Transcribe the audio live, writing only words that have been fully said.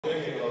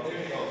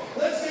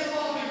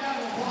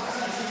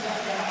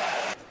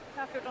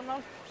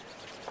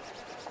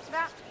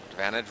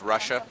Advantage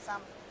Russia.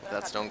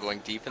 That stone going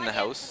deep in the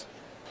house.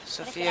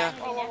 Sophia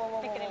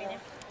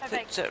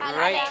puts it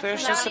right where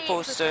she's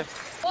supposed to.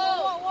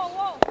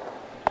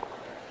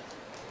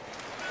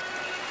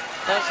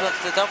 Does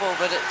lift the double,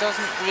 but it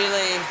doesn't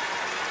really.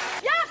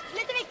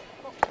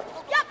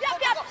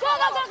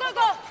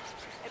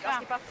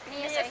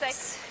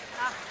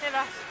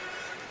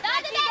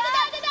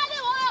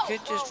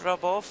 Could just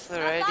rub off the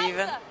red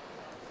even.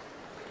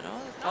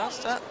 No, they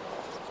passed it.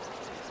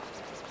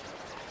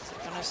 Is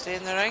it going to stay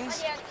in the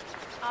rings?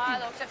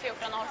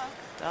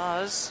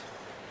 Does.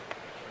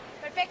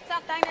 Perfekt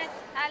satt, Agnes.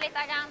 Härligt,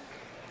 Aggan.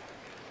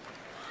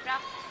 Bra.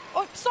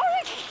 Oh,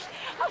 sorry!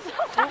 I'm so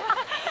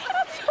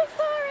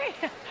sorry!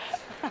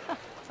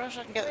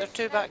 Russia can get their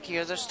two back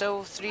here. There's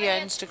still 3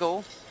 ends to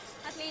go.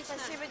 Отлично.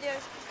 Спасибо,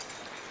 девочки.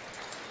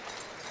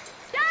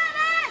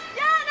 Janet!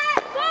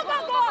 Janet! Go, go,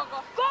 go!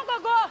 Go, go,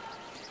 go!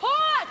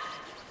 Hårt!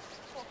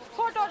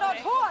 Hårt, hårt, hårt,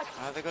 hårt!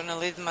 Are they going to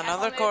leave them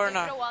another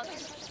corner?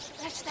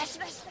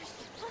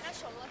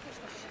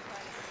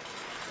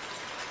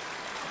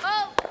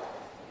 Oh!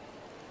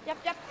 Yep,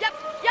 yep, yep,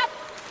 yep!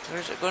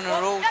 Where's it going to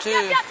roll to?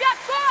 Yep, yep, yep,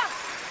 gå!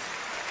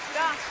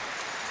 Bra.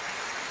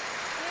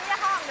 Nya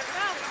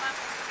halvbra.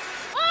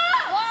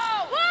 Wow!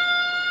 Wow!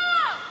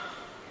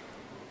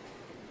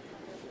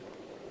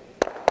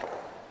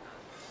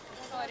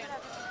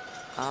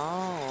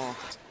 Oh.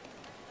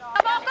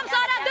 Bakom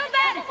Sara,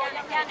 dubbel!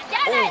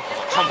 Oh,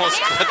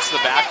 almost clips the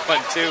back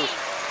one too.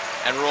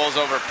 And rolls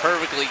over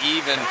perfectly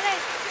even.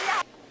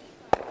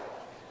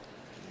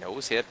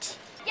 Nose hit.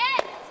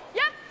 Yes!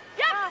 Yep,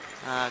 yep!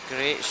 Ah,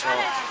 great shot.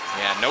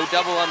 Yeah, no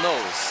double on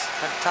those.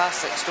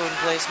 Fantastic stone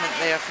placement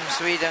there from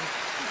Sweden.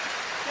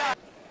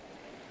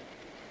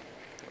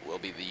 It will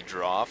be the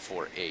draw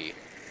for a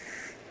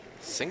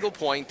single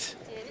point.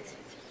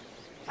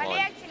 Oh,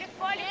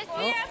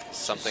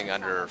 something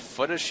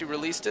underfoot as she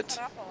released it.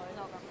 Oh,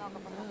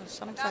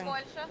 something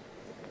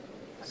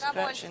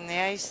scratching the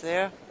ice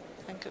there.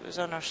 I think it was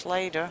on her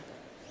slider.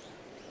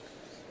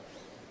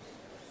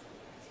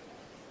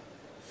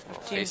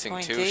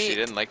 Facing 2, she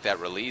didn't like that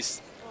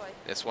release.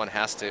 This one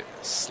has to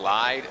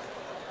slide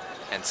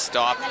and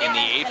stop in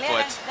the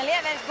 8-foot.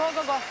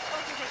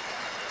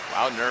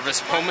 Wow,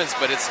 nervous moments,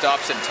 but it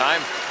stops in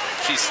time.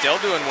 She's still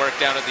doing work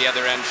down at the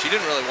other end. She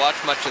didn't really watch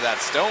much of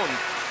that stone.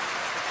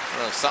 I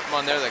don't know, something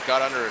on there that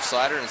got under her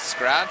slider and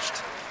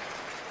scratched.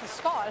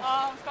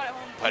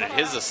 But it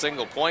is a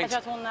single point.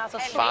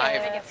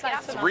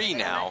 5-3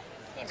 now,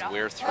 as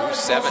we're through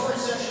 7.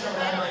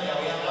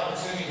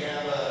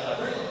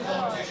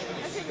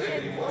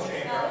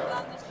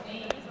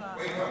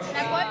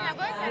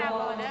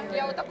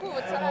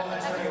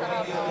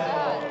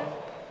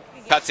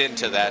 Cuts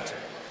into that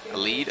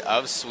lead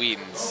of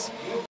Sweden's.